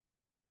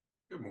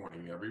Good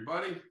morning,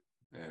 everybody,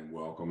 and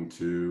welcome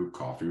to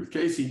Coffee with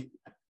Casey,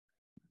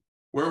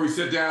 where we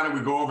sit down and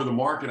we go over the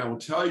market. I will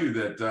tell you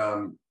that,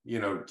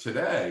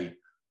 today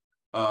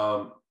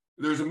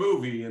there's a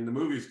movie, and the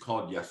movie is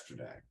called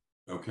Yesterday,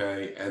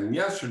 okay? And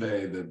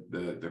yesterday,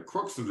 the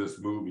crux of this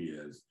movie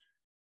is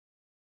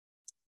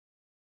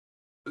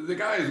the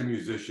guy is a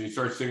musician. He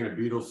starts singing a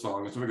Beatles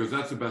song, and somebody goes,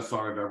 "That's the best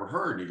song I've ever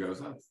heard." And he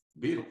goes, "That's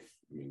Beatles.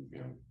 I mean,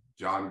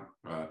 John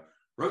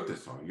wrote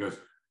this song." He goes,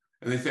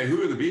 and they say,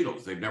 "Who are the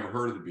Beatles?" They've never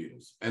heard of the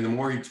Beatles. And the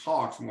more he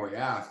talks, the more he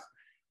asks,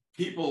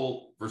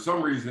 people, for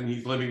some reason,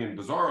 he's living in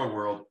bizarro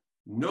world.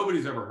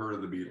 Nobody's ever heard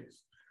of the Beatles.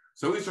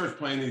 So he starts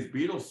playing these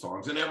Beatles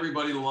songs, and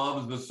everybody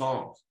loves the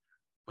songs.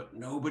 But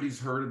nobody's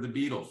heard of the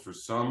Beatles for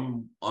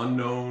some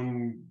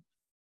unknown,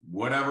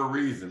 whatever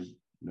reason.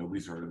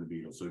 Nobody's heard of the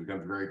Beatles. So he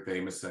becomes very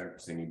famous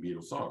singing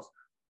Beatles songs.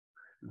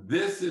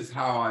 This is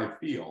how I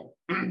feel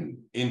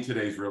in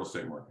today's real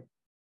estate market.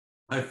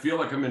 I feel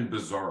like I'm in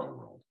bizarro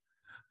world.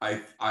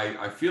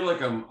 I feel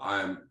like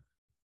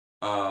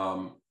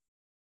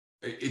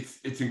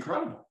it's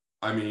incredible.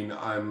 I mean,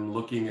 I'm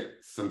looking at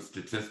some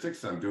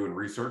statistics. I'm doing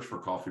research for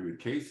Coffee with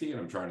Casey, and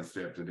I'm trying to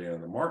stay up to date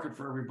on the market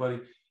for everybody.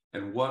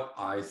 And what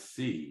I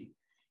see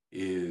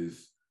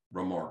is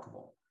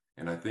remarkable.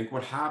 And I think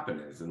what happened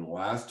is in the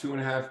last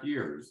 2.5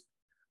 years,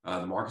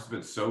 the market's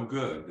been so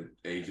good that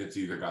agents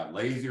either got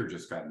lazy or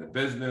just got into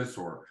business,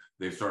 or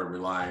they've started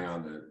relying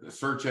on the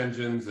search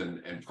engines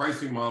and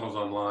pricing models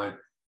online.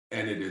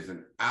 And it is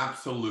an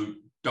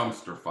absolute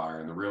dumpster fire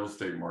in the real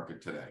estate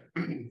market today.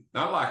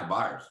 Not lack of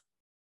buyers,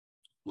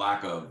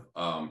 lack of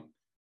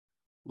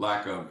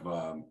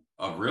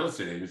real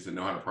estate agents that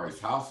know how to price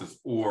houses,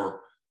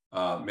 or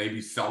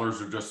maybe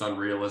sellers are just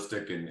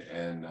unrealistic and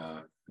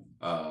the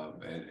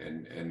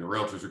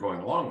realtors are going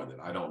along with it.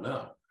 I don't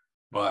know,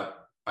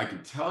 but I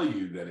can tell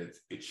you that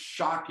it's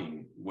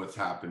shocking what's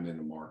happened in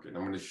the market. And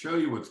I'm going to show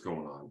you what's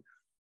going on,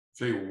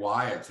 show you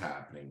why it's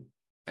happening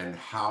and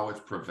how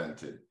it's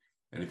prevented.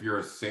 And if you're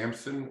a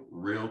Samson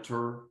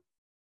realtor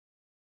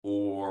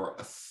or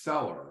a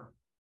seller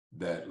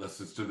that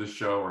listens to the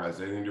show or has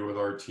anything to do with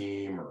our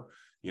team, or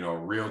a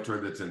realtor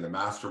that's in the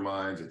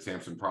masterminds at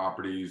Samson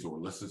Properties or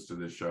listens to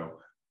this show,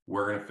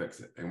 we're going to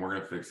fix it, and we're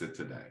going to fix it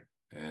today.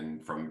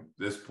 And from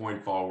this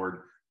point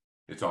forward,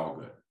 it's all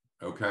good.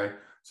 Okay.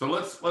 So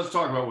let's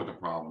talk about what the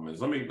problem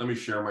is. Let me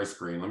share my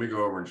screen. Let me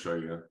go over and show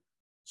you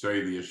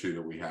the issue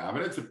that we have.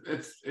 And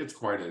it's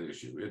quite an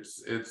issue.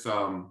 It's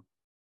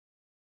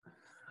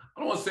I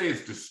don't want to say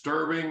it's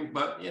disturbing,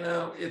 but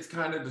it's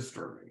kind of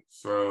disturbing.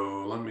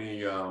 So let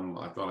me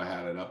I thought I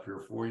had it up here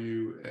for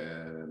you,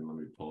 and let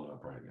me pull it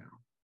up right now.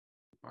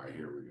 All right,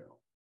 here we go.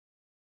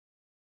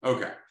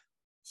 Okay.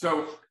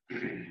 So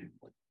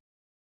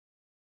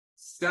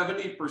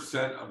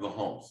 70% of the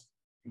homes,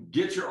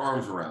 get your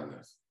arms around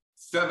this.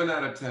 7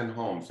 out of 10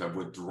 homes have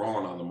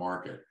withdrawn on the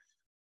market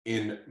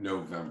in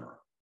November.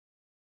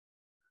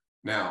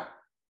 Now,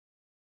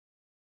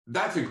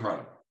 that's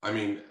incredible. I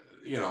mean,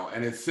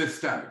 and it's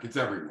systemic. It's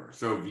everywhere.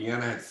 So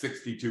Vienna had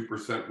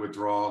 62%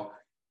 withdrawal,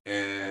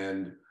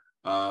 and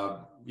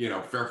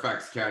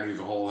Fairfax County as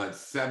a whole had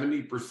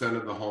 70%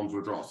 of the homes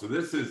withdraw. So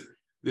this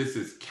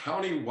is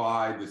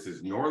county-wide. This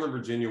is Northern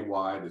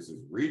Virginia-wide. This is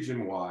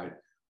region-wide.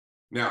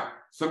 Now,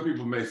 some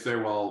people may say,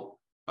 well,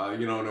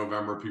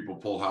 November people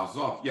pull houses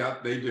off. Yeah,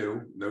 they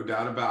do. No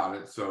doubt about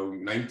it. So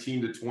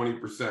 19 to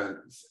 20%,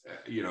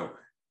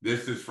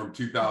 this is from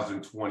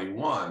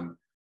 2021.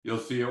 You'll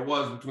see it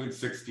was between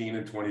 16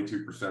 and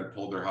 22%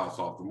 pulled their house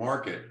off the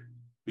market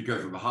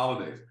because of the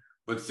holidays.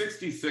 But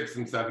 66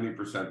 and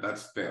 70%,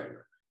 that's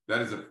failure.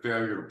 That is a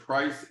failure to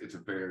price. It's a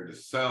failure to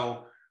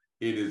sell.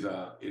 It is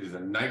a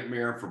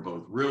nightmare for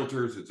both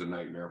realtors. It's a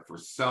nightmare for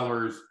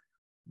sellers.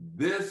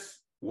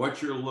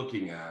 What you're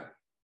looking at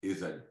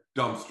is a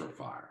dumpster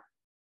fire.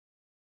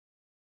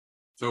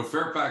 So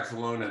Fairfax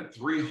alone had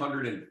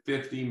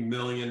 $350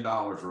 million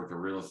worth of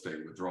real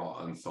estate withdrawal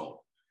unsold.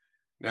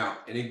 Now,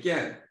 and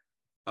again,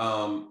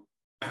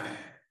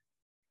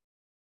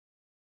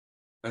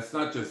 that's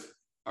not just,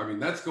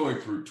 that's going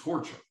through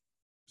torture.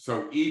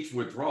 So each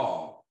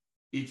withdrawal,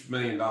 each $1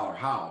 million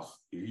house,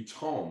 each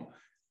home,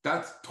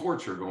 that's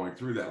torture going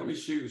through that. Let me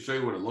show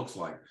you what it looks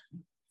like.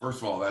 First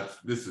of all,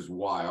 this is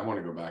why I want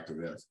to go back to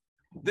this.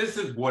 This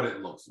is what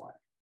it looks like.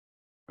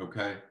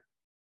 Okay.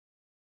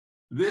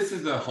 This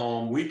is a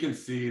home. We can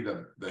see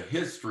the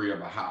history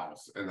of a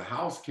house, and the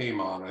house came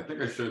on, I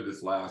think I showed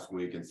this last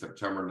week in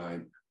September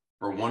 9th,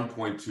 for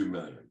 1.2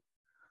 million.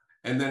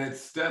 And then it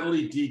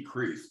steadily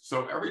decreased.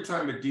 So every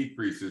time it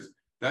decreases,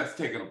 that's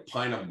taking a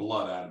pint of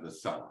blood out of the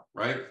seller,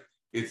 right?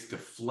 It's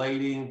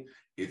deflating,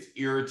 it's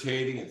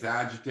irritating, it's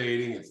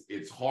agitating,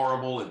 it's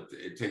horrible.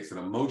 It takes an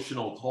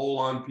emotional toll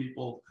on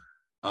people.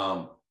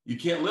 You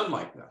can't live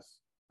like this,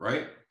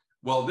 right?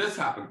 Well, this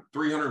happened.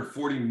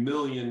 $340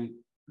 million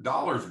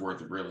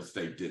worth of real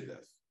estate did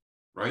this,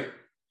 right?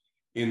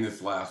 In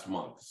this last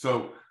month.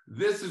 So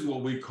this is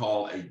what we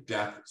call a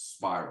death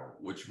spiral,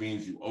 which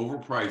means you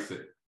overprice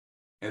it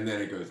and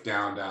then it goes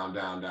down, down,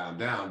 down, down,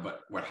 down.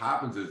 But what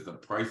happens is the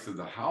price of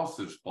the house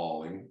is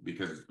falling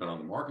because it's been on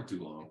the market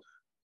too long,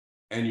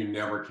 and you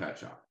never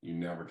catch up. You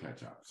never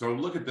catch up. So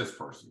look at this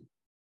person.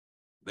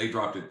 They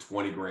dropped it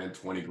 20 grand,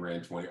 20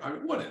 grand, 20. I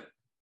mean,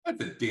 that's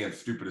the damn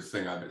stupidest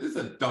thing this is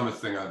the dumbest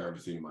thing I've ever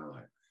seen in my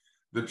life.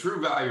 The true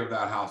value of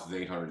that house is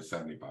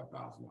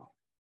 $875,000.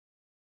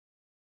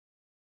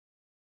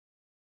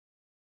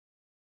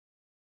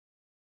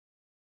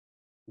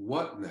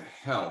 What in the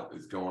hell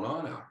is going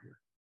on out here?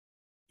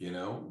 You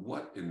know,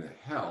 what in the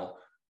hell?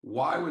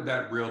 Why would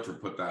that realtor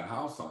put that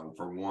house on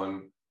for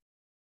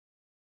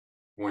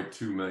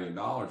 $1.2 million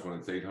when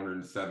it's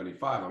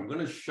 875? I'm going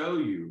to show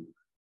you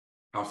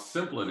how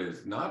simple it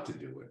is not to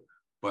do it,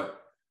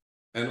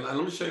 and let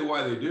me show you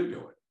why they do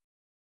it.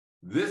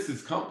 This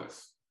is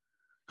Compass.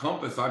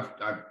 Compass, I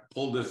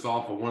pulled this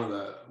off of one of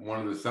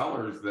the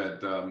sellers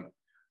that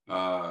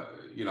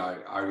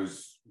I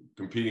was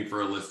competing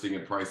for a listing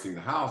and pricing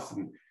the house,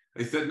 and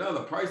they said, no,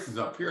 the price is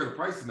up here, the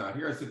price is not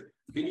here. I said,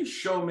 can you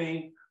show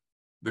me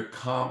the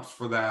comps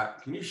for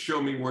that? Can you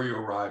show me where you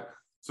arrived?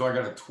 So I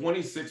got a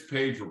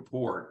 26-page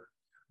report,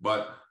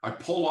 but I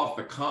pull off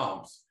the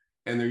comps,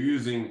 and they're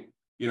using,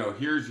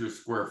 here's your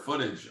square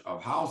footage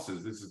of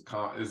houses. This is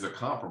a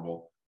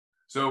comparable.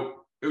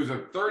 So it was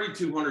a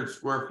 3,200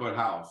 square foot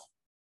house,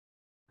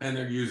 and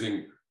they're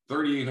using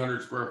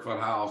 3,800 square foot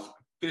house,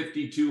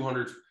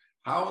 5,200.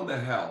 How in the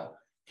hell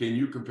can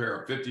you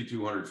compare a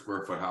 5,200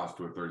 square foot house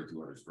to a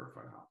 3,200 square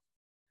foot house?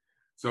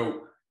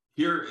 So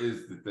here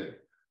is the thing.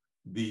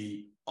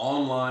 The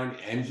online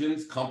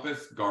engines,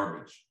 Compass,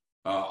 garbage.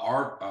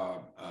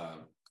 Our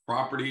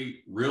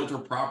realtor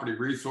property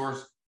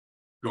resource,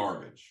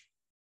 garbage.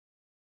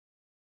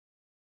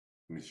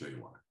 Let me show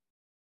you why.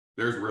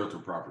 There's realtor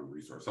property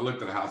resource. I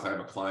looked at a house. I have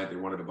a client. They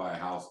wanted to buy a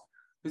house.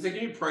 They said,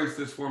 can you price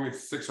this for me?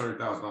 It's a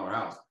 $600,000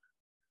 house.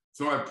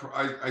 So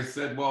I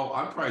said, well,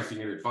 I'm pricing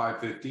it at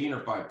 515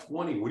 or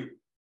 520.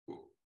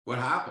 What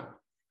happened?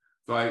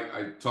 So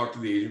I talked to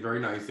the agent,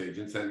 very nice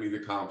agent, sent me the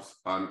comps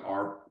on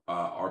our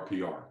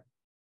RPR,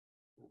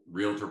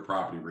 Realtor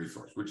Property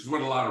Resource, which is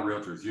what a lot of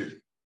realtors use.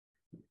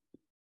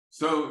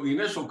 So the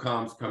initial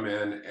comps come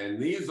in,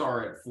 and these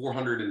are at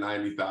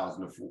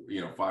 $490,000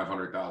 to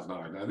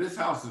 $500,000. Now this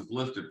house is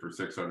listed for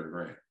 $600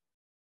 grand.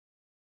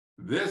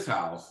 This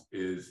house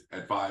is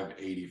at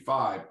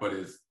 $585, but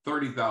is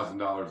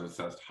 $30,000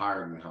 assessed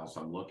higher than the house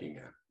I'm looking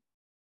at.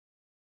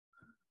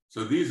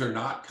 So these are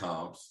not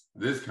comps.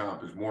 This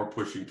comp is more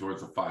pushing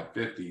towards the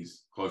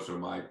 550s, closer to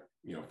my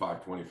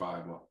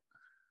 525.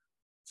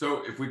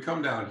 So if we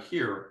come down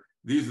here,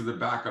 these are the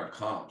backup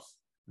comps.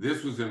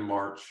 This was in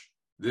March.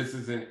 This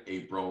is in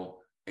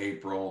April,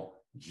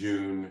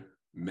 June,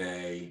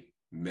 May,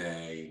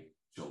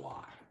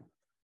 July.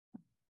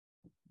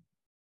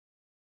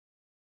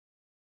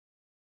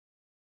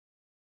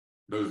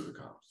 Those are the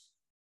comps.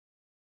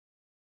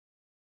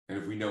 And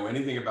if we know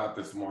anything about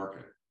this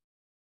market,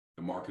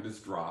 the market has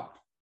dropped,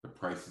 the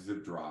prices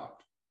have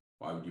dropped.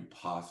 Why would you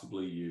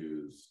possibly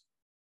use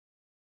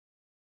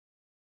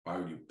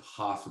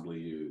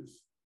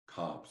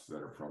comps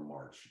that are from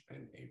March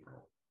and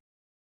April?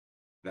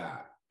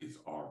 That is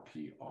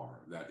RPR.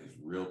 That is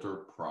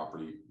Realtor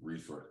Property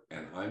Resource.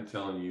 And I'm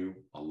telling you,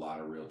 a lot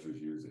of realtors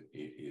use it.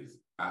 It is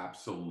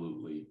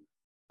absolutely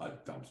a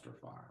dumpster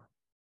fire.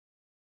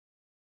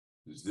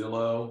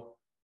 Zillow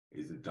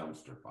is a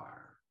dumpster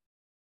fire.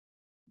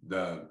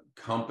 The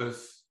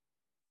Compass,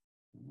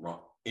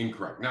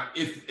 incorrect. Now,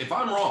 if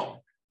I'm wrong,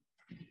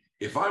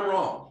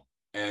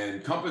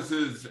 and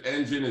Compass's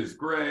engine is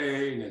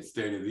great and it's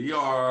state of the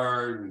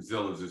art, and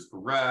Zillow's is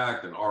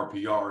correct, and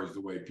RPR is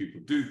the way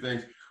people do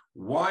things,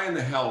 why in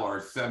the hell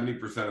are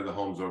 70% of the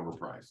homes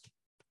overpriced?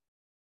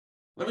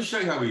 Let me show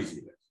you how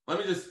easy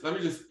it is.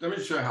 Let me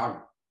show you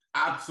how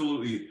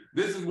absolutely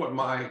this is what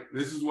my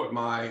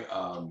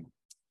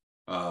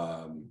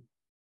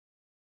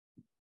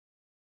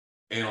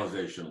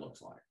analyzation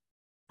looks like.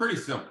 Pretty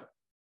simple.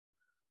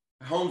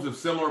 Homes of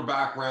similar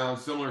background,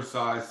 similar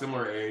size,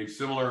 similar age,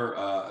 similar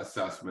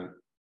assessment.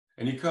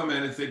 And you come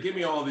in and say, give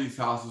me all these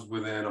houses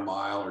within a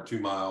mile or 2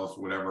 miles,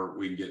 whatever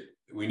we can get.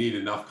 We need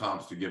enough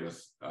comps to give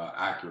us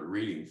accurate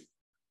readings.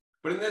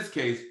 But in this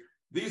case,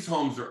 these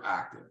homes are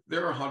active.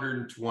 They're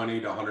 120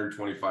 to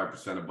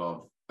 125%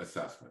 above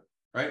assessment,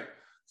 right?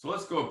 So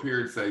let's go up here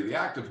and say the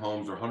active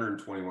homes are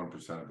 121%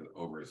 of the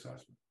over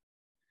assessment.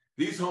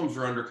 These homes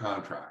are under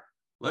contract.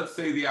 Let's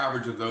say the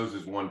average of those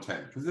is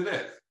 110, because it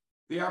is.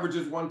 The average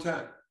is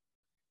 110.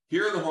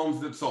 Here are the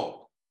homes that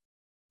sold,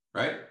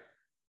 right?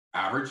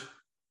 Average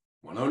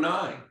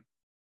 109.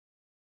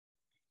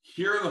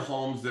 Here are the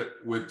homes that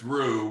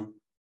withdrew.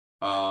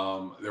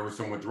 There were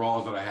some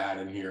withdrawals that I had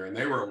in here, and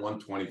they were at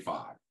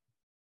 125.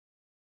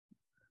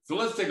 So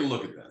let's take a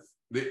look at this.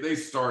 They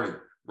started,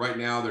 right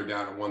now they're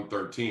down at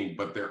 113,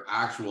 but their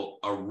actual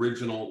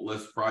original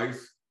list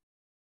price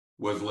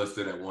was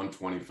listed at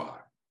 125,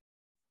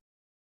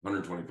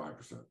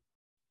 125%.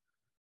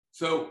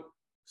 So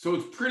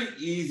it's pretty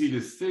easy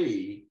to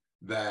see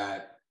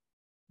that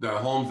the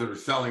homes that are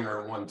selling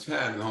are at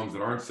 110, the homes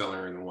that aren't selling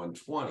are in the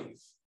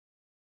 120s.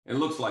 It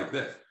looks like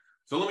this.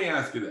 So let me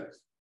ask you this.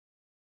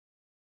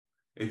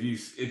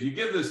 If you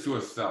give this to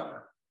a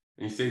seller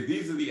And you say,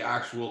 these are the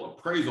actual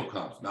appraisal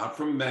comps, not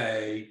from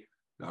May,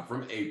 not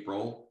from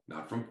April,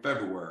 not from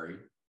February,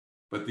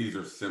 but these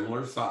are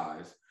similar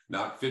size,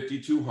 not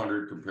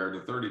 5,200 compared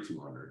to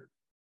 3,200,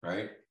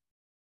 right?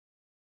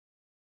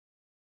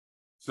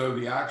 So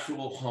the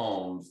actual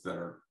homes that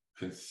are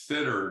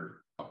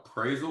considered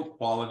appraisal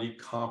quality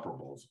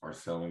comparables are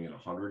selling at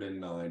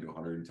 109 to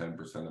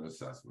 110% of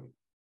assessment.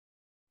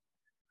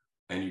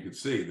 And you can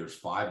see there's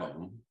 5 of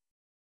them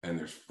and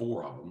there's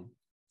 4 of them.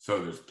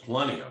 So there's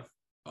plenty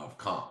of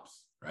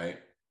comps, right?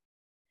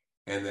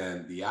 And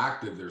then the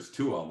active, there's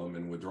 2 of them,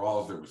 and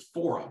withdrawals, there was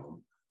 4 of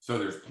them. So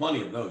there's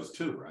plenty of those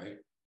too, right?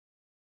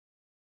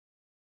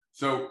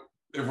 So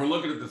if we're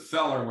looking at the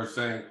seller and we're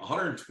saying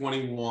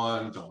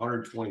 121 to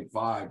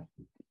 125,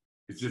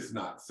 it's just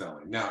not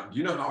selling. Now, do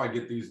you know how I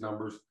get these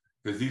numbers?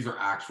 Because these are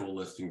actual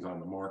listings on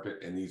the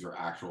market and these are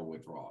actual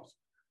withdrawals.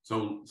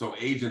 So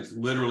agents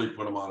literally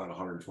put them on at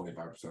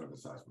 125% of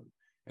assessment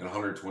and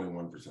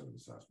 121% of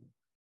assessment.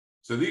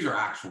 So these are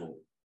actual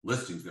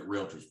listings that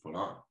realtors put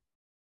on.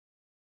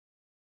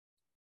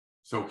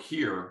 So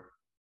here,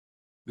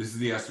 this is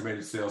the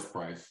estimated sales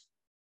price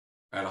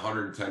at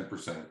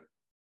 110%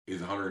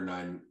 is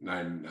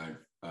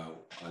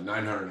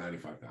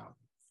 $995,000.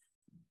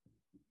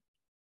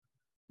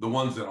 The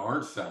ones that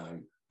aren't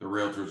selling, the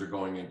realtors are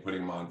going in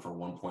putting them on for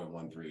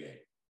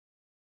 1.138.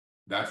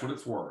 That's what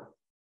it's worth.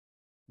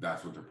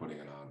 That's what they're putting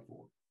it on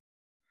for.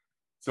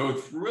 So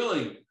it's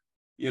really,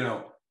 you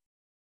know,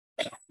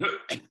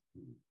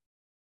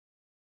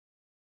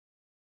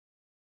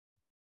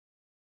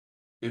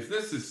 if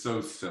this is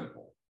so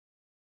simple,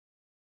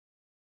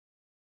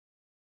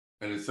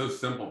 and it's so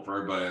simple for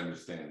everybody to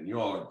understand, and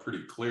you all are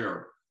pretty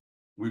clear,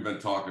 we've been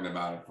talking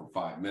about it for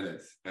 5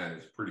 minutes, and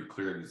it's pretty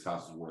clear this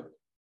house is worth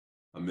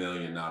 $1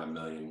 million, not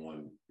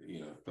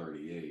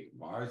 $1,138.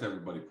 Why is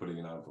everybody putting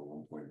it on for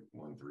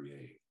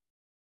 1.138?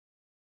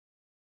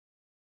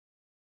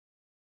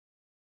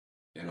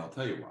 And I'll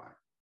tell you why.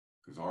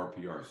 Because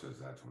RPR says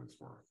that's what it's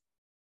worth.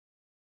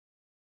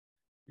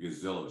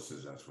 Because Zillow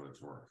says that's what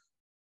it's worth.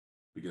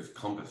 Because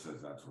Compass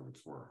says that's what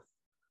it's worth.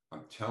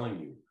 I'm telling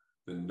you,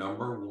 the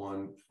number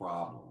one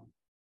problem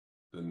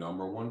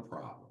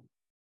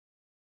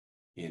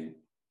in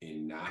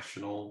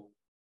national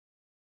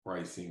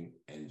pricing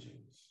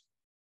engines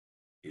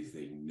is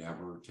they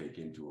never take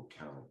into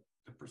account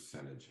the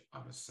percentage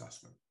of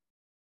assessment.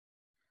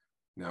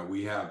 Now,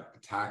 we have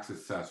tax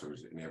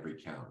assessors in every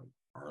county: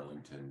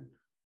 Arlington,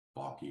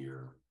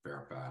 Fauquier,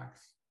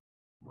 Fairfax,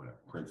 whatever,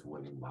 Prince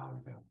William,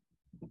 Loudoun County.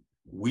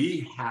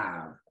 We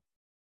have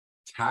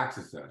tax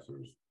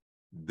assessors.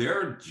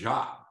 Their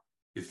job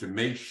is to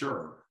make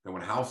sure that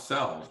when a house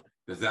sells,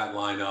 does that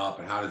line up,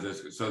 and how does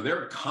this? So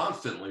they're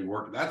constantly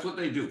working. That's what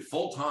they do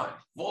full-time.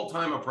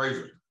 Full-time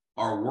appraisers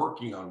are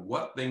working on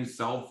what things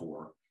sell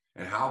for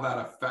and how that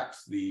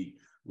affects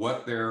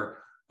what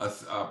their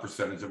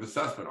percentage of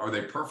assessment. Are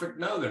they perfect?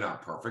 No, they're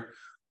not perfect,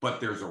 but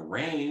there's a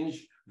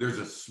range. There's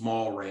a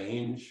small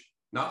range,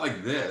 not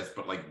like this,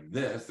 but like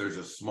this. There's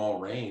a small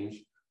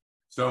range.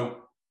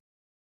 So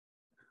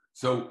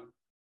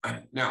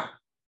now,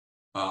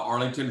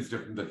 Arlington is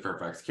different than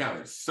Fairfax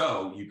County.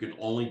 So you can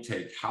only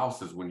take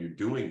houses when you're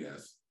doing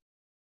this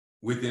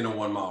within a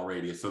 1 mile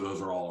radius. So those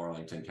are all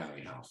Arlington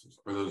County houses,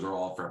 or those are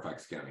all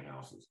Fairfax County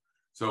houses.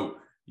 So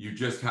you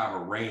just have a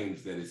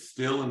range that is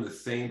still in the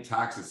same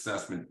tax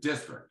assessment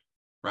district,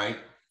 right?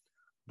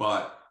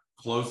 But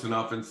close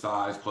enough in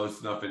size,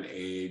 close enough in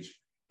age,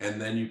 and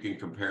then you can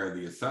compare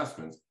the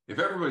assessments. If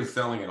everybody's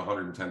selling at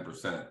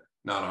 110%,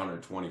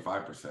 not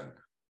 125%,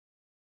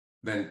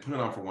 then put it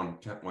on for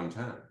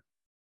 110.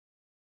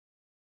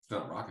 It's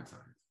not rocket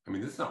science. I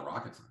mean, this is not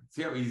rocket science.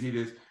 See how easy it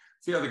is?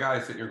 See how the guy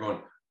is sitting here going,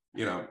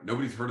 you know,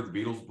 nobody's heard of the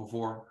Beatles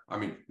before? I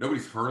mean,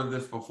 nobody's heard of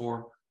this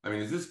before? I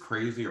mean, is this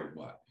crazy or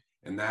what?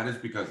 And that is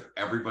because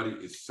everybody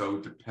is so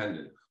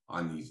dependent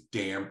on these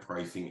damn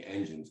pricing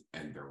engines,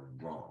 and they're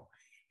wrong.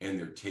 And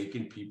they're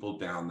taking people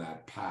down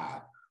that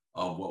path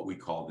of what we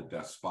call the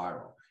death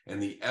spiral.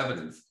 And the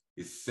evidence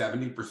is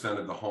 70%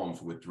 of the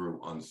homes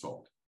withdrew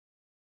unsold.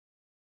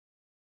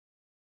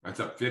 That's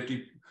up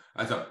 50.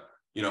 That's up,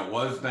 you know, it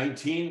was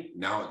 19.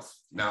 Now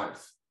it's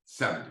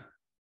 70.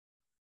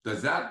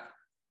 Is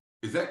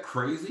that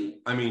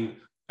crazy? I mean,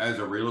 as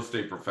a real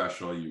estate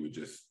professional, you would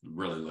just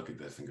really look at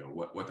this and go,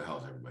 what the hell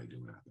is everybody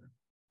doing out there?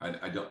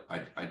 I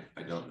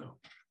don't know.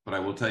 But I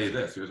will tell you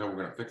this, here's how we're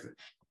going to fix it.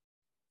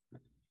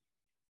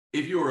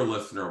 If you are a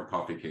listener of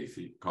Coffee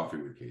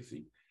with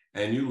Casey,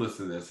 and you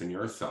listen to this and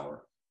you're a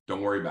seller,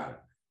 don't worry about it.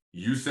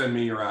 You send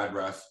me your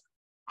address,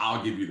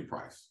 I'll give you the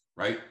price,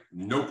 right?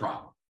 No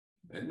problem.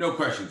 No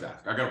questions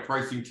asked. I got a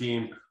pricing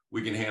team.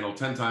 We can handle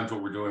 10 times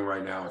what we're doing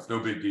right now. It's no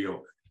big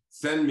deal.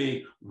 Send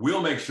me,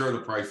 we'll make sure the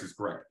price is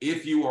correct.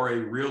 If you are a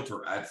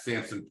realtor at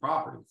Sampson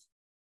Properties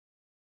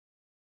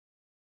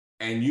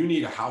and you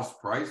need a house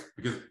price,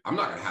 because I'm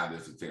not going to have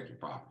this at Sampson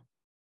Properties,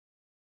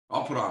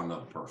 I'll put on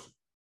another person.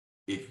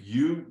 If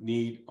you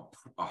need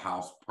a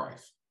house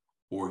price,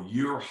 or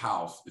your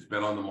house has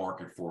been on the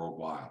market for a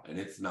while and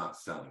it's not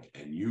selling,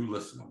 and you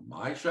listen to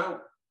my show,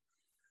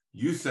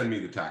 you send me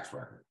the tax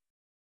record.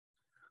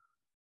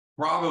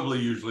 probably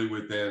usually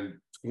within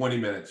 20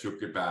 minutes, you'll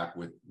get back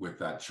with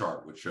that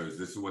chart, which shows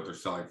this is what they're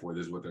selling for,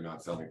 this is what they're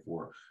not selling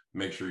for.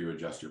 Make sure you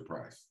adjust your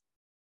price.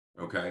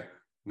 Okay.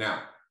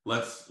 Now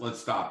let's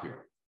stop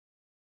here.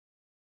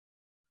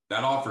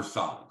 That offer's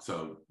solid.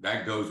 So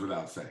that goes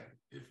without saying.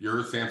 If you're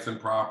a Sampson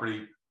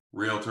Property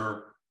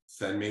realtor,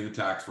 send me the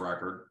tax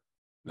record,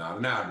 not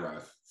an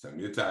address. Send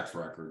me the tax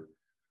record.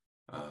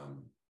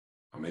 I'll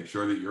make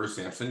sure that you're a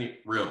Sampson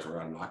realtor.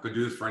 I'm not going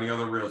to do this for any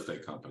other real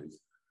estate companies,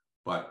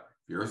 but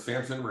if you're a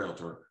Sampson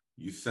realtor,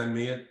 you send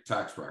me a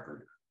tax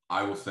record,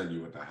 I will send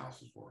you what the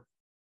house is worth.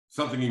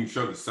 Something you can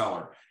show the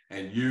seller,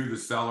 and you, the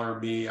seller,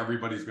 me,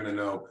 everybody's going to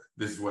know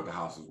this is what the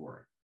house is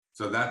worth.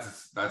 So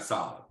that's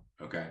solid.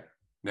 Okay.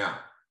 Now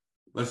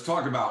let's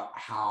talk about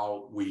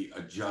how we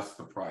adjust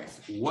the price.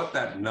 What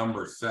that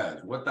number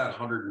says, what that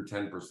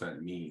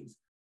 110% means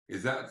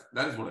is that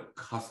is what a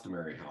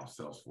customary house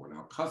sells for.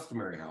 Now,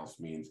 customary house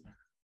means,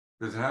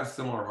 does it have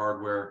similar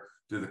hardware?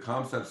 Do the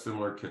comps have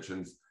similar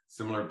kitchens,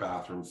 similar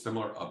bathrooms,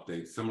 similar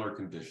updates, similar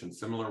conditions,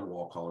 similar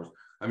wall colors?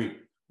 I mean,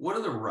 what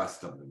do the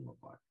rest of them look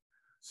like?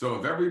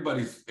 So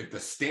if the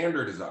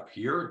standard is up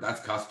here,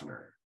 that's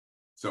customary.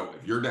 So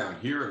if you're down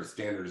here, the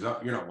standard is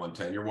up, you're not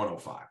 110, you're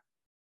 105,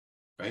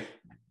 right?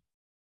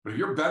 But if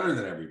you're better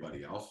than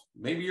everybody else,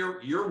 maybe you're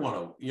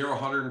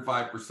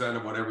 105%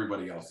 of what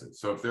everybody else is.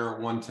 So if they're at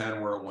 110,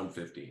 we're at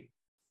 115.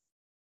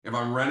 If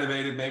I'm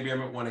renovated, maybe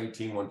I'm at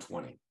 118,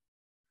 120.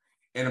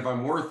 And if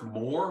I'm worth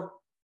more,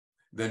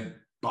 then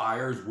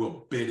buyers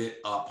will bid it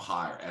up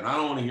higher. And I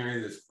don't want to hear any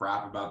of this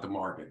crap about the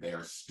market. They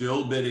are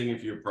still bidding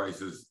if your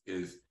price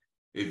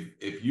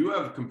if you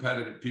have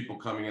competitive people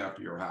coming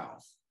after your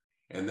house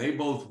and they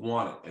both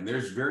want it and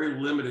there's very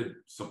limited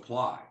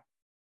supply,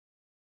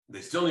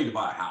 they still need to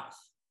buy a house.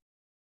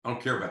 I don't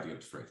care about the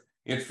interest rates.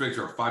 Interest rates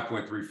are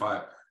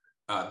 5.35.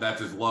 That's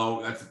as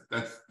low.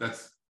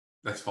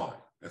 That's fine.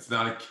 That's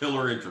not a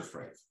killer interest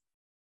rate.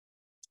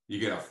 You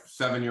get a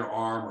 7-year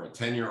ARM or a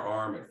 10-year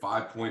ARM at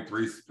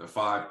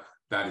 5.35.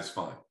 That is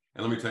fine.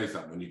 And let me tell you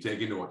something. When you take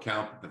into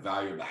account that the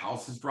value of the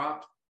house has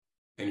dropped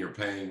and you're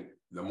paying,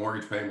 the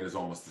mortgage payment is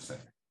almost the same.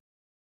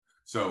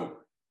 So,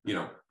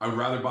 I would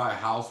rather buy a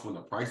house when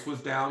the price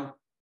was down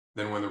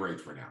than when the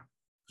rates were down.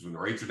 Because when the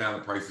rates are down,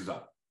 the price is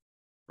up,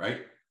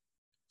 right?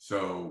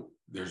 So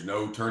there's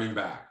no turning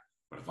back.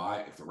 But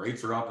if the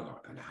rates are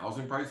up and the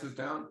housing price is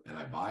down and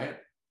I buy it,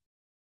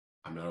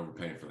 I'm not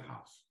overpaying for the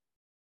house,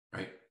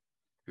 right?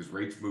 Because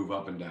rates move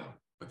up and down,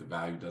 but the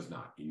value does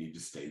not. You need to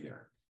stay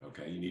there,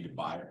 okay? You need to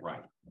buy it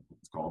right.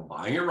 It's called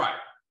buying it right.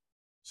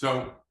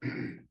 So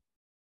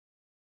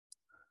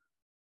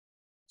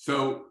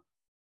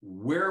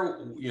where,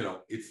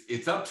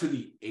 it's up to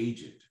the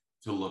agent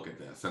to look at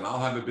this. And I'll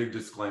have a big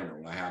disclaimer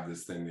when I have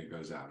this thing that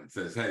goes out. It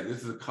says, hey,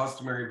 this is a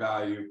customary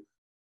value.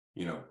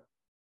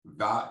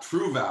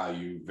 True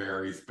value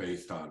varies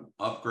based on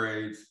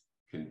upgrades,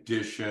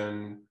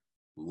 condition,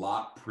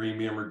 lot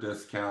premium or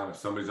discount. If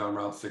somebody's on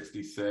Route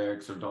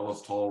 66 or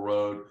Dulles Toll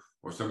Road,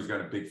 or somebody's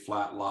got a big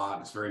flat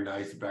lot, it's very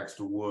nice, it backs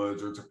to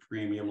woods, or it's a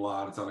premium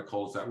lot, it's on a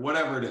cul-de-sac,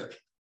 whatever it is.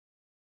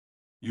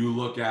 You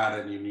look at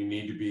it and you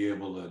need to be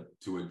able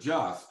to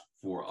adjust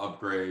for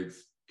upgrades,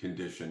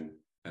 condition,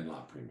 and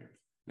lot premiums.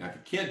 Now, if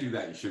you can't do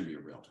that, you shouldn't be a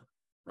realtor,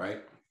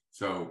 right?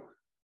 So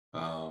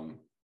don't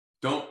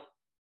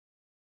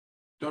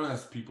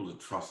ask people to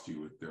trust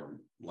you with their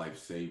life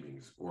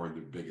savings or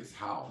their biggest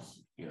house,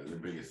 their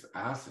biggest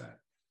asset.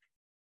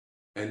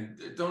 And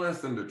don't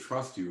ask them to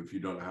trust you if you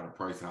don't know how to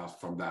price a house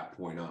from that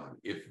point on.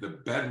 If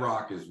the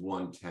bedrock is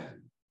 110,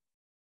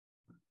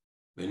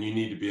 then you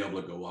need to be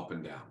able to go up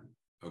and down,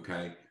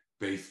 okay?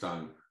 Based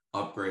on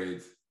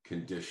upgrades,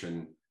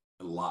 condition,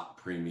 lot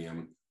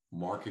premium,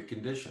 market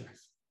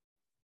conditions.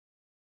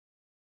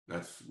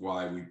 That's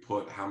why we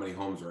put how many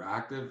homes are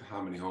active,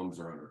 how many homes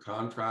are under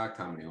contract,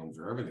 how many homes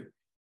are everything.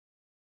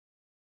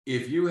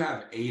 If you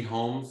have 8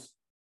 homes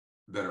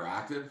that are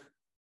active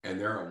and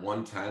they're at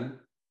 110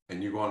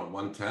 and you go on at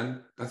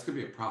 110, that's going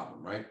to be a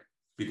problem, right?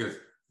 Because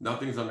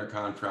nothing's under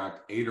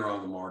contract, 8 are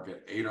on the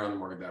market, 8 are on the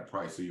market at that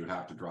price. So you'd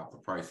have to drop the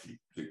price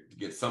to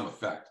get some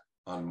effect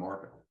on the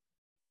market.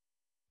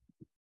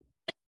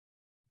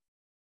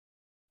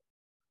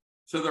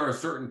 So there are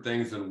certain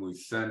things when we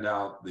send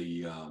out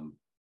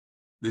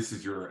this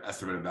is your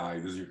estimated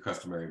value, this is your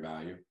customary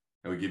value,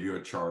 and we give you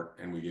a chart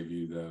and we give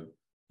you the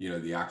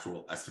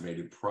actual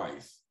estimated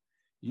price.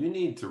 You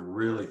need to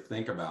really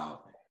think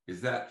about,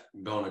 is that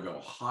going to go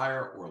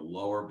higher or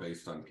lower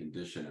based on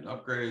condition and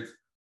upgrades,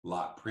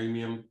 lot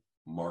premium,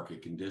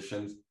 market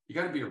conditions? You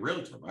got to be a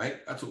realtor,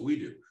 right? That's what we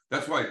do.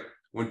 That's why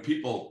when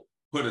people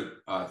put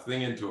a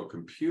thing into a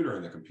computer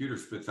and the computer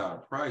spits out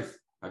a price,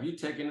 have you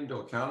taken into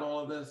account all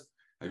of this?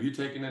 Have you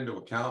taken into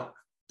account?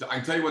 I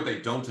can tell you what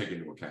they don't take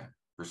into account: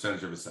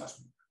 percentage of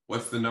assessment.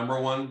 What's the number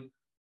one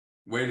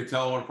way to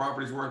tell what a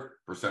property's worth?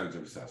 Percentage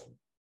of assessment.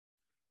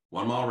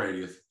 1 mile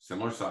radius,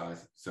 similar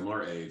size,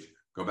 similar age,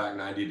 go back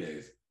 90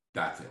 days.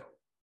 That's it.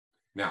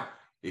 Now,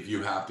 if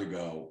you have to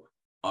go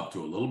up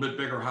to a little bit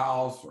bigger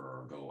house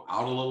or go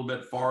out a little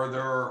bit farther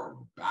or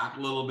back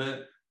a little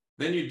bit,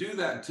 then you do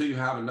that until you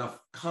have enough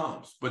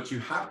comps, but you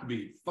have to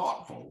be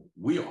thoughtful.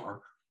 We are,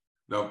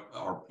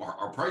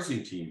 our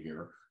pricing team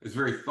here is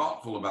very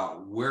thoughtful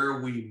about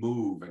where we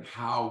move and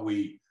how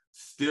we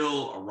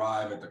still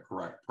arrive at the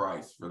correct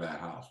price for that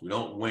house. We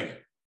don't wing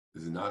it.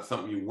 This is not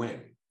something you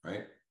wing,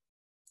 right?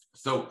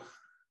 So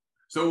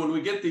when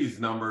we get these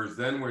numbers,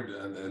 then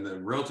and the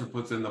realtor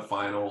puts in the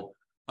final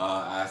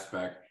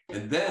aspect.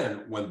 And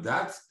then when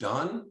that's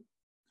done,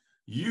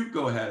 you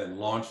go ahead and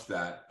launch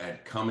that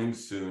at coming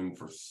soon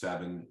for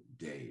 7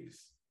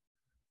 days.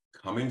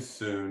 Coming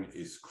soon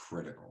is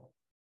critical,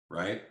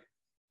 right?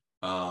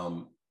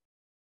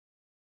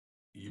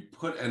 You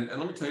put, and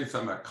let me tell you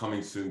something about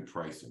coming soon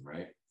pricing,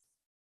 right?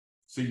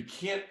 So you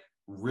can't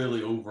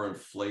really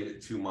overinflate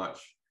it too much,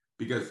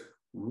 because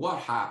what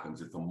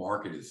happens if the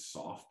market is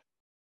soft,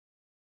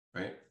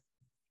 right?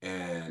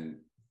 And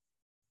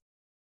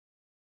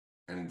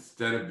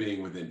instead of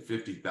being within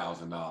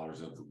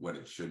 $50,000 of what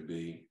it should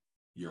be,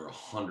 you're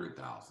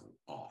 100,000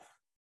 off.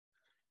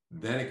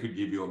 Then it could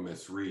give you a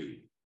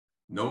misread.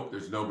 Nope,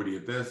 there's nobody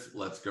at this.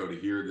 Let's go to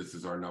here. This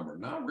is our number.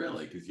 Not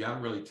really, because you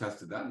haven't really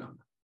tested that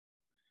number.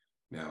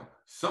 Now,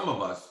 some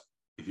of us,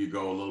 if you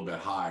go a little bit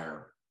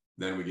higher,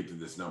 then we get to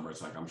this number.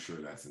 It's like, I'm sure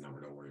that's the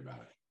number. Don't worry about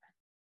it.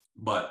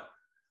 But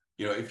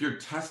if you're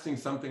testing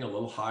something a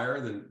little higher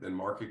than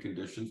market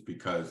conditions,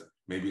 because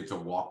maybe it's a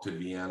walk to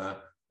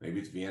Vienna, maybe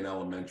it's Vienna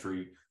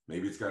Elementary,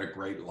 maybe it's got a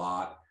great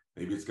lot,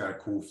 maybe it's got a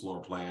cool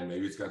floor plan,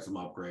 maybe it's got some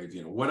upgrades,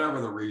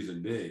 whatever the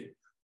reason be,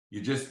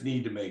 you just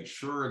need to make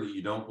sure that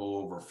you don't go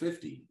over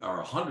 50 or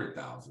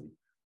 100,000,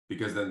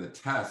 because then the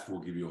test will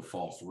give you a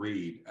false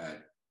read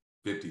at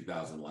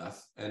 50,000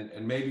 less,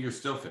 and maybe you're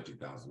still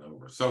 50,000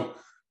 over. So,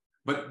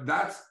 but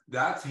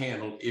that's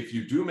handled. If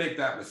you do make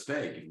that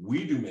mistake, if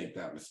we do make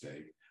that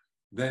mistake,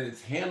 then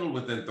it's handled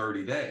within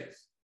 30 days.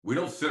 We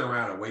don't sit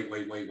around and wait.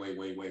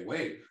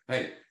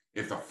 Hey,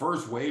 if the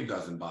first wave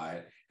doesn't buy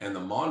it and the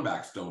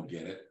Monbacks don't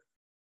get it,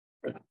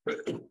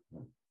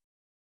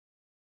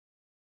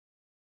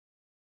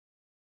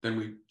 then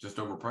we just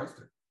overpriced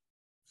it.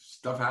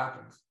 Stuff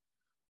happens.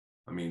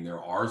 I mean,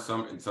 there are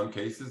in some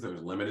cases,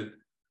 there's limited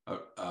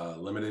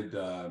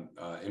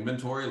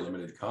inventory,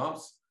 limited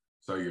comps.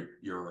 So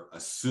you're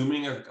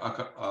assuming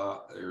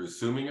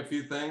a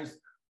few things.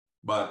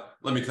 But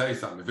let me tell you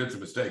something. If it's a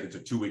mistake, it's a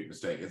 2-week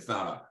mistake. It's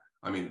not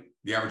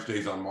the average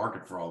days on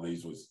market for all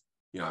these was,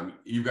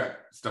 you've got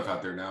stuff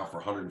out there now for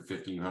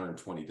 115,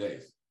 120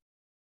 days.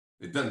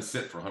 It doesn't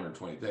sit for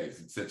 120 days.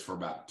 It sits for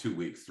about 2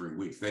 weeks, 3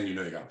 weeks. Then you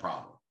know you got a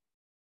problem.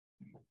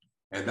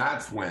 And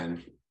that's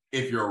when,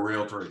 if you're a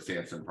realtor at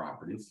Sampson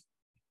Properties,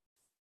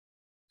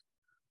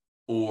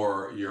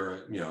 or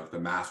you're, the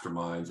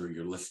masterminds, or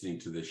you're listening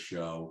to this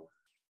show.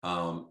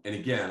 And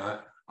again,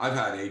 I've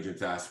had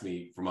agents ask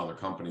me from other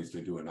companies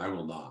to do it, and I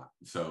will not.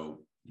 So,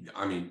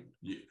 I mean,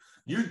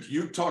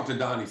 you talk to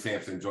Donnie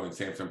Sampson, join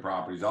Sampson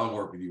Properties. I'll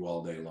work with you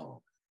all day long.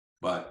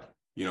 But,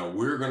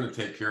 we're going to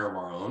take care of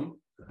our own.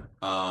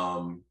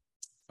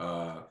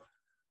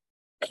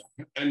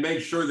 And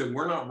make sure that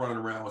we're not running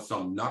around with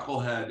some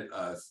knucklehead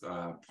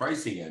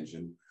pricing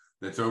engine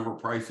that's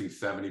overpricing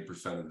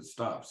 70% of the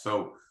stuff.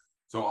 So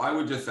I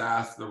would just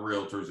ask the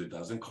realtors, it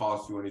doesn't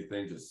cost you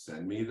anything. Just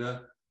send me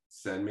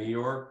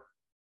your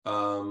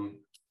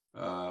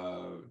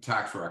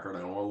tax record. I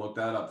don't want to look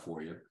that up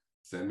for you.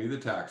 Send me the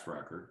tax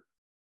record.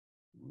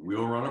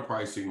 We'll run a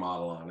pricing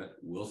model on it.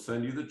 We'll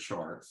send you the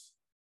charts.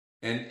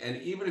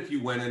 And even if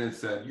you went in and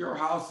said, your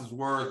house is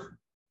worth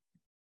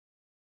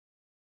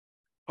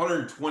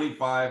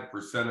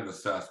 125% of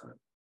assessment,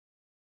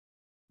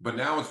 but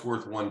now it's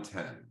worth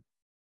 110.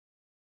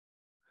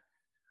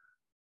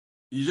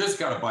 You just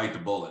got to bite the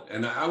bullet.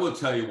 And I will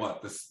tell you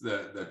what,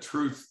 the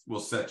truth will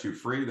set you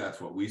free.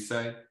 That's what we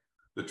say.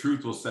 The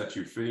truth will set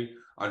you free.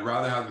 I'd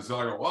rather have the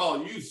seller go,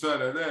 well, you said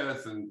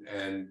this,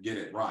 and get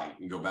it right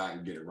and go back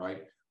and get it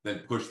right, than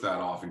push that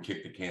off and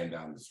kick the can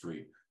down the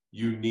street.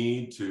 You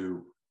need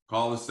to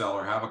call the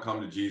seller, have a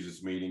come to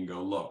Jesus meeting,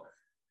 go, look,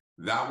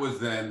 that was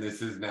then,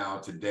 this is now.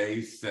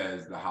 Today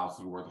says the house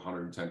is worth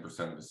 110%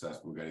 of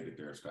assessment. We've got to get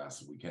there as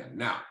fast as we can.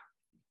 Now,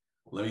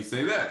 let me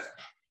say this.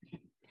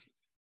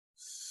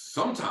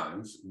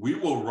 Sometimes we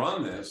will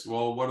run this.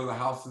 Well, what are the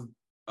houses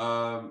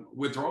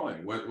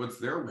withdrawing? What's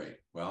their rate?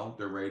 Well,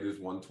 their rate is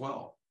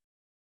 112.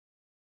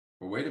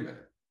 Well, wait a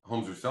minute.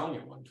 Homes are selling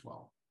at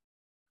 112.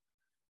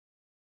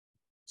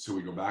 So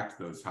we go back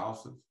to those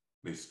houses.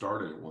 They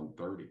started at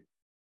 130.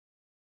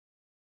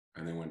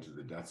 And they went to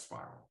the death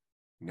spiral.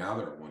 Now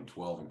they're at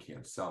 112 and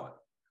can't sell it.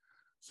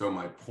 So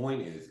my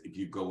point is, if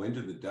you go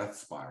into the death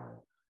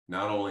spiral,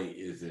 not only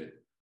is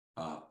it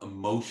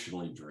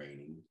emotionally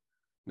draining,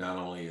 not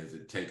only is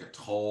it take a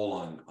toll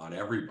on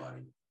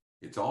everybody,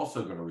 it's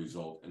also going to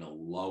result in a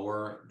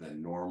lower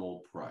than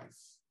normal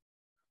price.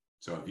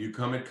 So if you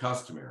come at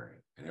customary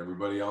and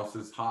everybody else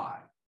is high,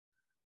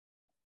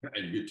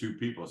 and you get two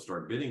people to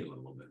start bidding a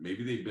little bit,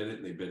 maybe they bid it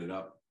and they bid it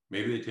up.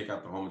 Maybe they take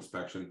out the home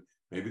inspection.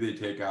 Maybe they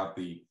take out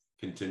the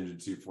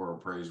contingency for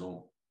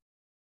appraisal.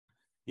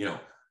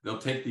 They'll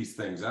take these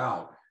things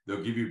out.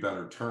 They'll give you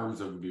better terms.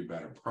 They'll give you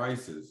better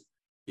prices.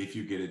 if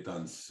you get it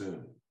done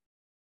soon.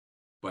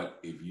 But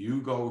if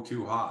you go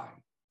too high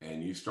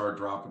and you start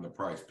dropping the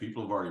price,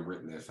 people have already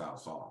written this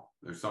house off.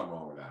 There's something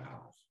wrong with that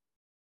house.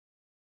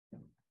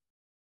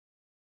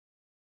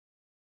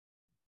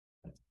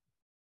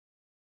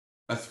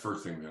 That's the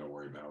first thing we got to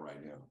worry about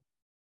right now.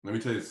 Let me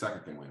tell you the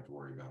second thing we have to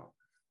worry about.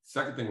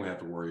 Second thing we have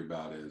to worry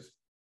about is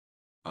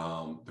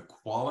the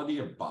quality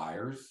of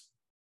buyers.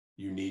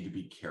 You need to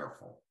be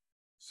careful.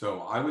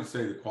 So I would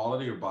say the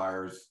quality of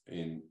buyers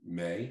in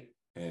May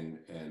and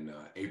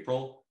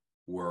April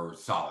were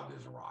solid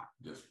as a rock.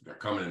 Just they're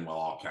coming in with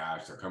all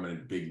cash. They're coming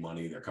in big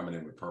money. They're coming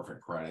in with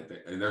perfect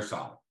credit, and they're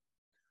solid.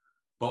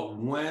 But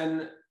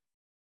when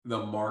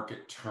the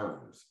market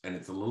turns and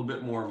it's a little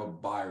bit more of a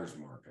buyer's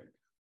market,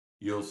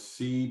 you'll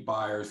see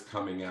buyers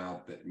coming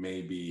out that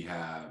maybe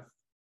have,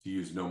 to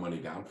use no money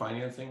down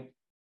financing,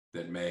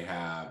 that may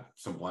have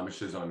some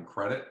blemishes on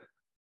credit,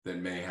 that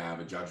may have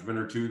a judgment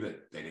or two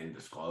that they didn't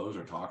disclose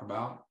or talk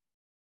about.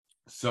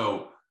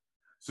 So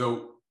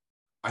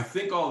I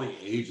think all the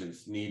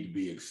agents need to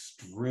be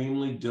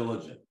extremely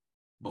diligent.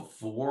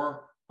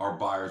 Before, our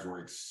buyers were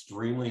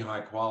extremely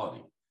high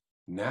quality.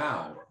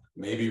 Now,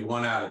 maybe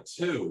 1 out of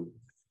 2,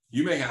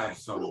 you may have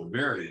some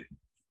very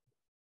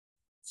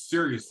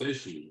serious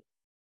issue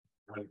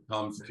when it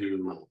comes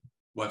to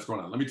what's going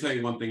on. Let me tell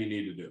you one thing you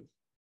need to do.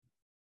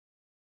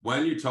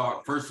 When you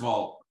talk, first of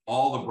all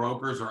the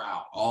brokers are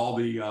out. All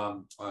the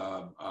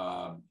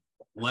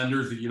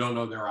lenders that you don't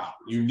know, they're out.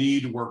 You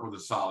need to work with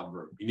a solid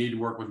group. You need to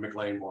work with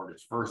McLean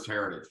Mortgage, First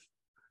Heritage.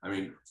 I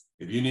mean,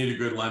 if you need a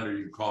good lender,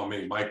 you can call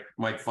me.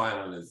 Mike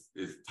Filan is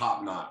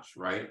top notch,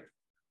 right?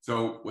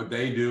 So what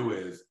they do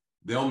is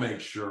they'll make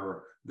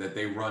sure that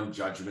they run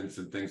judgments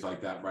and things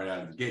like that right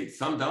out of the gate.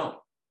 Some don't.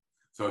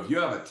 So if you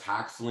have a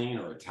tax lien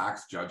or a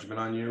tax judgment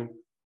on you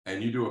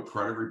and you do a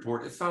credit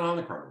report, it's not on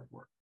the credit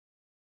report.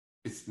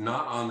 It's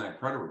not on that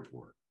credit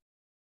report.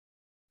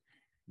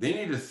 They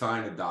need to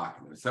sign a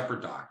document, a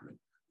separate document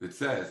that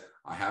says,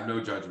 I have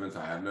no judgments,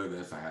 I have no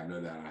this, I have no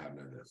that, I have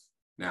no this.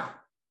 Now,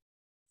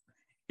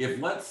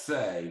 if let's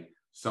say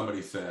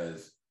somebody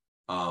says,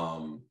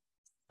 oh,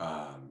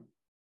 I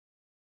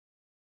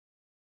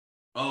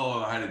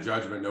had a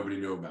judgment nobody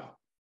knew about.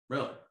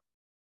 Really?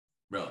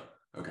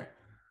 Okay.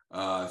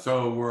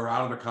 So we're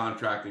out of the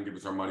contract and give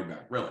us our money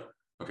back. Really?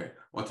 Okay.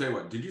 Well, I'll tell you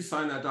what, did you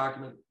sign that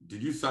document?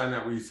 Did you sign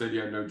that where you said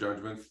you had no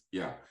judgments?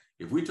 Yeah.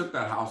 If we took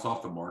that house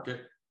off the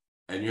market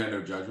and you had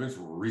no judgments,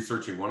 we're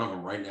researching one of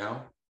them right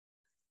now.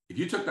 If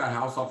you took that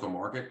house off the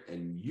market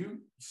and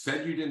you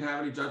said you didn't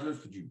have any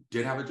judgments, but you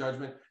did have a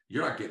judgment,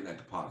 you're not getting that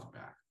deposit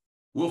back.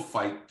 We'll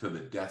fight to the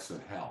depths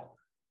of hell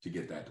to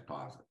get that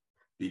deposit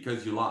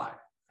because you lied.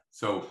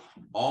 So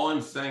all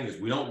I'm saying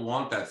is we don't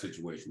want that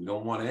situation. We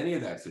don't want any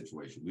of that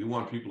situation. We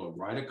want people to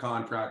write a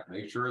contract,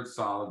 make sure it's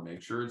solid,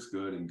 make sure it's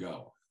good, and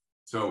go.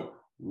 So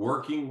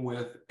working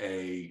with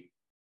a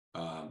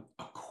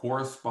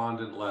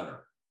correspondent lender,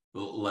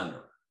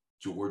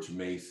 George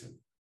Mason,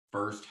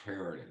 First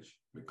Heritage,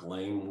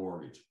 McLean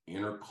Mortgage,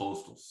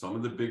 Intercoastal, some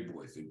of the big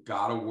boys, they've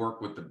got to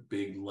work with the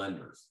big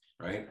lenders,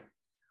 right?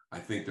 I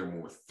think they're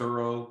more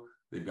thorough.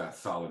 They've got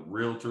solid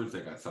realtors.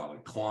 They got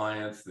solid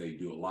clients. They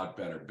do a lot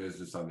better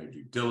business on their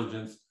due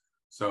diligence.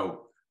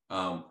 So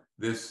the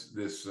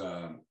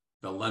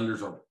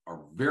lenders are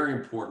very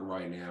important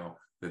right now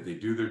that they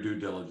do their due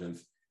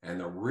diligence, and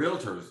the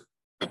realtors,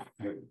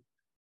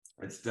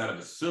 instead of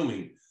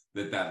assuming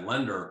that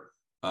lender,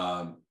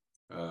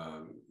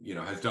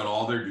 has done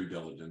all their due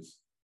diligence,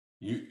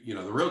 the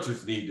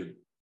realtors need to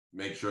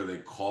make sure they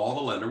call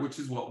the lender, which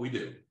is what we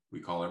do. We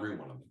call every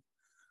one of them.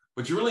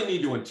 But you really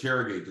need to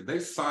interrogate, did they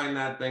sign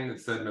that thing that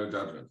said no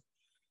judgment?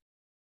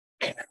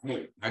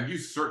 Have you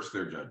searched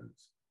their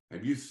judgments?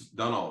 Have you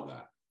done all of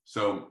that?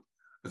 So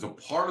as a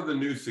part of the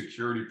new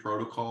security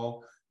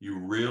protocol, you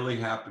really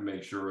have to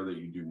make sure that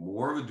you do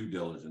more of a due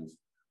diligence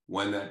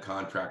when that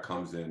contract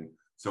comes in,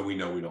 so we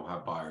know we don't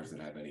have buyers that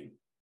have any,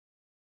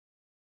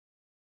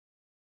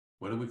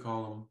 what do we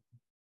call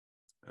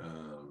them? I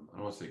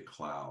don't want to say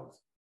clouds,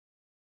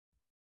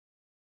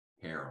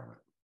 hair on it.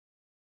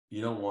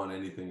 You don't want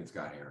anything that's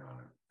got hair on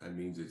it. That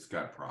means it's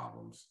got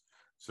problems.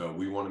 So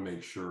we want to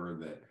make sure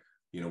that,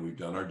 we've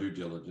done our due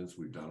diligence,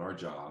 we've done our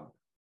job.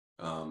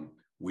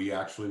 We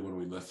actually, when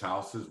we list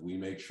houses, we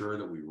make sure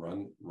that we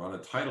run a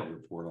title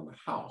report on the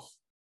house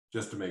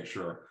just to make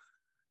sure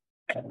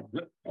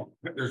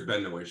there's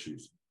been no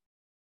issues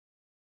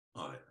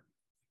on it.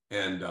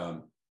 And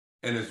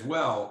as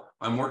well,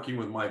 I'm working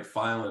with Mike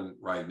Filan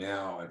right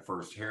now at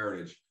First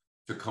Heritage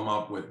to come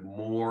up with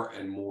more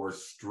and more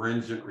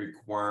stringent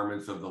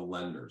requirements of the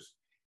lenders.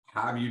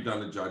 Have you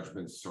done a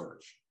judgment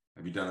search?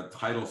 Have you done a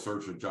title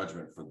search or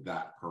judgment for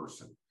that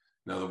person?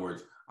 In other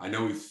words, I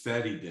know he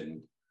said he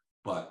didn't,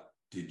 but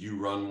did you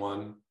run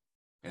one?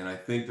 And I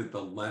think that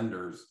the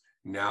lenders,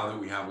 now that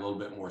we have a little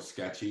bit more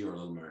sketchy or a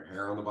little more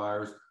hair on the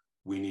buyers,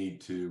 we need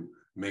to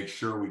make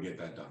sure we get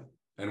that done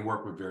and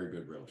work with very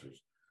good realtors.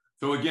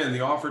 So again,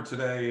 the offer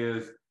today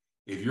is,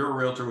 if you're a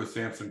realtor with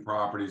Sampson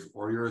Properties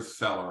or you're a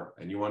seller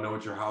and you want to know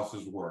what your house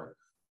is worth,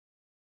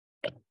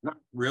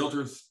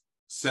 realtors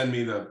send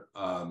me the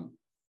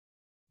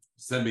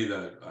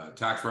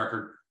tax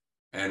record,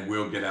 and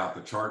we'll get out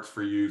the charts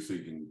for you so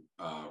you can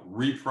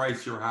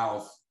reprice your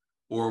house,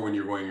 or when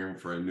you're going in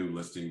for a new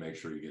listing, make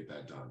sure you get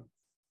that done.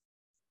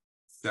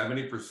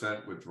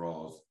 70%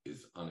 withdrawals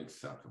is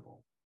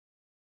unacceptable.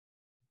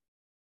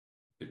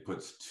 It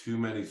puts too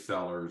many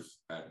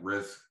sellers at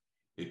risk.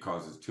 It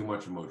causes too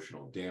much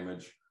emotional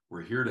damage.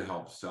 We're here to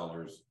help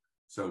sellers.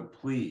 So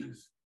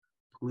please,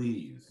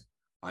 please,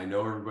 I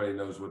know everybody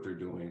knows what they're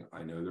doing.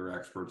 I know they're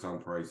experts on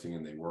pricing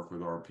and they work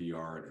with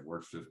RPR and it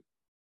works just.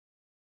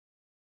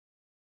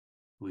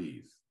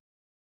 Please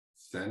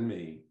send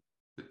me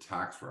the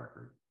tax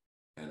record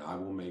and I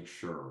will make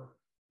sure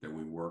that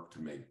we work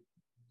to make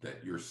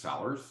that your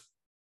sellers,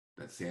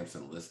 that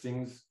Sampson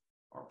listings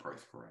are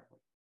priced correctly.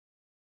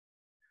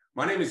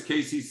 My name is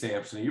Casey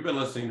Sampson, and you've been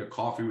listening to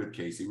Coffee with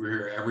Casey. We're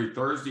here every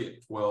Thursday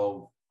at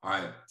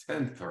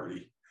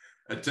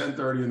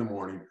 10:30 in the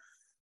morning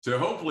to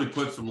hopefully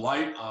put some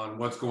light on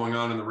what's going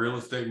on in the real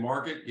estate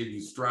market, give you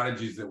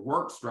strategies that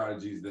work,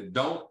 strategies that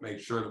don't, make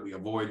sure that we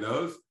avoid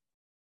those,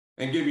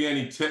 and give you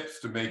any tips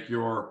to make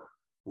your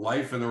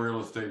life in the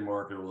real estate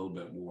market a little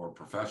bit more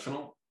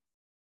professional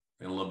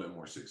and a little bit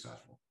more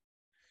successful.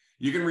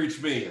 You can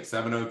reach me at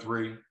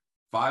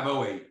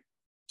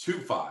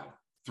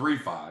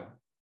 703-508-2535,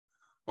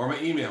 or my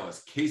email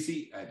is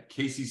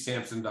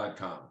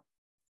casey@caseysampson.com.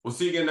 We'll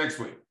see you again next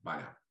week. Bye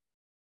now.